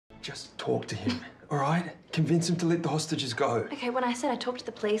Just talk to him, all right? Convince him to let the hostages go. Okay, when I said I talked to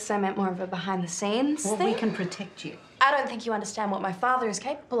the police, I meant more of a behind-the-scenes Well, thing. we can protect you. I don't think you understand what my father is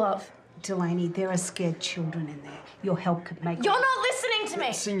capable of. Delaney, there are scared children in there. Your help could make... You're not listening to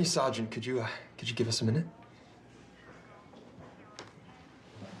me! Senior Sergeant, could you give us a minute?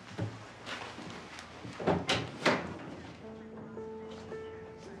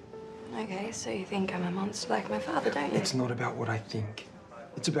 Okay, so you think I'm a monster like my father, don't you? It's not about what I think.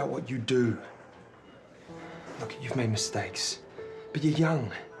 It's about what you do. Look, you've made mistakes, but you're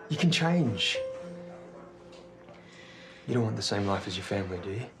young. You can change. You don't want the same life as your family,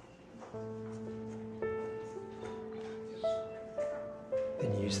 do you?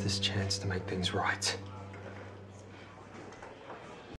 Then use this chance to make things right.